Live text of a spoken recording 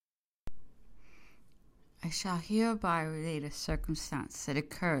I shall hereby relate a circumstance that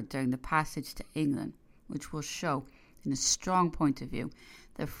occurred during the passage to England, which will show, in a strong point of view,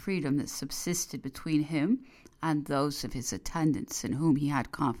 the freedom that subsisted between him and those of his attendants in whom he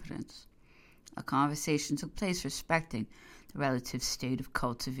had confidence. A conversation took place respecting the relative state of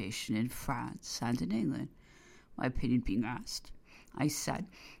cultivation in France and in England. My opinion being asked, I said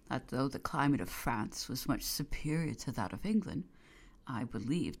that though the climate of France was much superior to that of England, I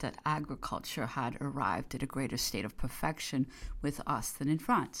believed that agriculture had arrived at a greater state of perfection with us than in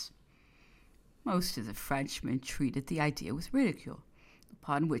France. Most of the Frenchmen treated the idea with ridicule,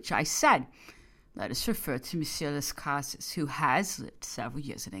 upon which I said, let us refer to Monsieur Las Cases, who has lived several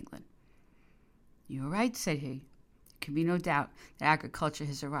years in England. You are right, said he. There can be no doubt that agriculture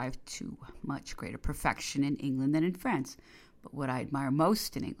has arrived to much greater perfection in England than in France, but what I admire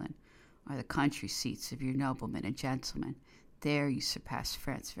most in England are the country seats of your noblemen and gentlemen. There you surpass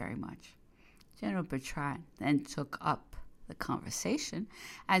France very much. General Bertrand then took up the conversation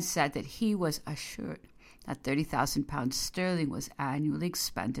and said that he was assured that 30,000 pounds sterling was annually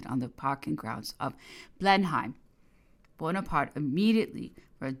expended on the parking grounds of Blenheim. Bonaparte immediately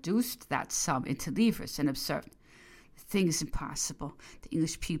reduced that sum into livres and observed, the thing is impossible. The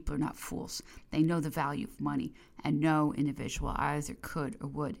English people are not fools. They know the value of money, and no individual either could or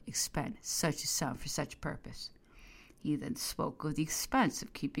would expend such a sum for such purpose. He then spoke of the expense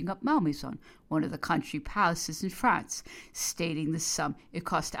of keeping up Malmaison, one of the country palaces in France, stating the sum it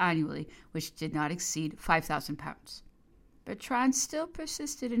cost annually, which did not exceed 5,000 pounds. Bertrand still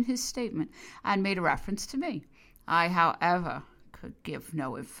persisted in his statement and made a reference to me. I, however, could give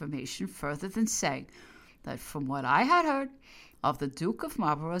no information further than saying that from what I had heard of the Duke of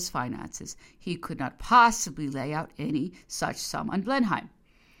Marlborough's finances, he could not possibly lay out any such sum on Blenheim.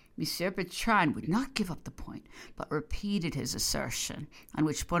 Monsieur Bertrand would not give up the point, but repeated his assertion, on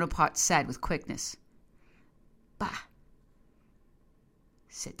which Bonaparte said with quickness, Bah!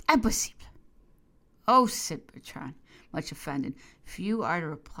 C'est impossible. Oh, said Bertrand, much offended, if you are to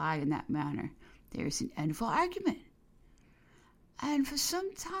reply in that manner, there is an end of all argument. And for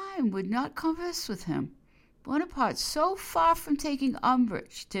some time would not converse with him. Bonaparte, so far from taking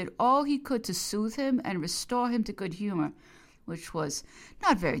umbrage, did all he could to soothe him and restore him to good humor, which was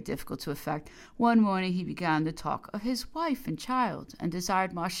not very difficult to effect. One morning he began to talk of his wife and child, and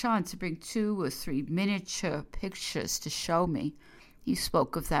desired Marchand to bring 2 or 3 miniature pictures to show me. He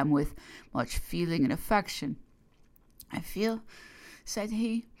spoke of them with much feeling and affection. I feel, said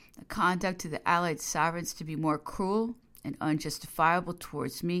he, the conduct of the allied sovereigns to be more cruel and unjustifiable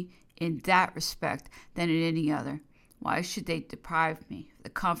towards me in that respect than in any other. Why should they deprive me of the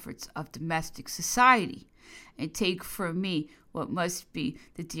comforts of domestic society, and take from me what must be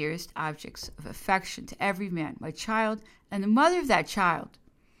the dearest objects of affection to every man, my child and the mother of that child?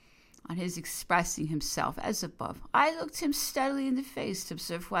 On his expressing himself as above, I looked him steadily in the face to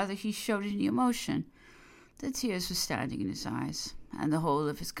observe whether he showed any emotion. The tears were standing in his eyes, and the whole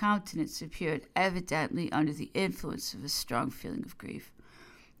of his countenance appeared evidently under the influence of a strong feeling of grief.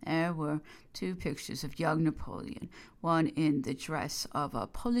 There were 2 pictures of young Napoleon, one in the dress of a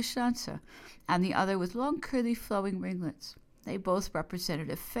Polish dancer, and the other with long, curly, flowing ringlets. They both represented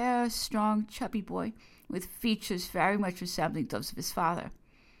a fair, strong, chubby boy, with features very much resembling those of his father.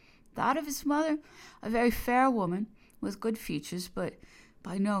 That of his mother, a very fair woman, with good features, but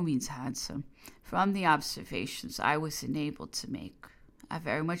by no means handsome, from the observations I was enabled to make. I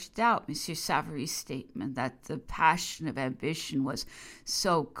very much doubt Monsieur Savary's statement that the passion of ambition was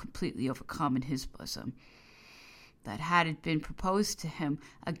so completely overcome in his bosom, that had it been proposed to him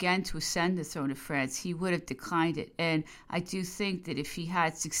again to ascend the throne of France, he would have declined it, and I do think that if he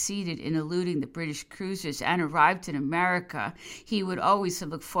had succeeded in eluding the British cruisers and arrived in America, he would always have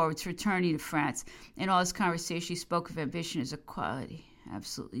looked forward to returning to France. In all his conversation, he spoke of ambition as a quality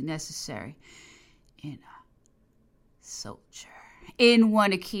absolutely necessary in a soldier. In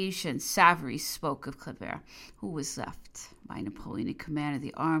one occasion, Savary spoke of Kleber, who was left by Napoleon in command of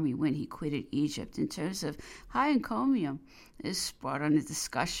the army when he quitted Egypt, in terms of high encomium. This brought on a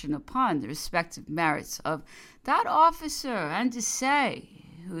discussion upon the respective merits of that officer and Desaix,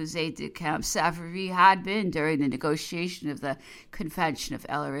 whose aide-de-camp Savary had been during the negotiation of the Convention of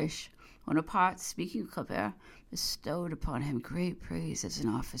El-Arish. Bonaparte, speaking of Kleber, bestowed upon him great praise as an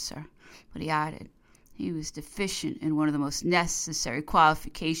officer, but he added, he was deficient in one of the most necessary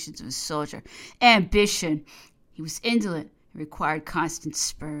qualifications of a soldier, ambition. He was indolent and required constant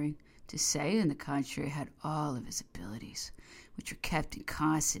spurring. Desaix, on the contrary, had all of his abilities, which were kept in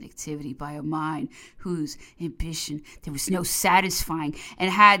constant activity by a mind whose ambition there was no satisfying,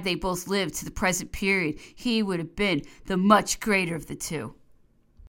 and had they both lived to the present period, he would have been the much greater of the two.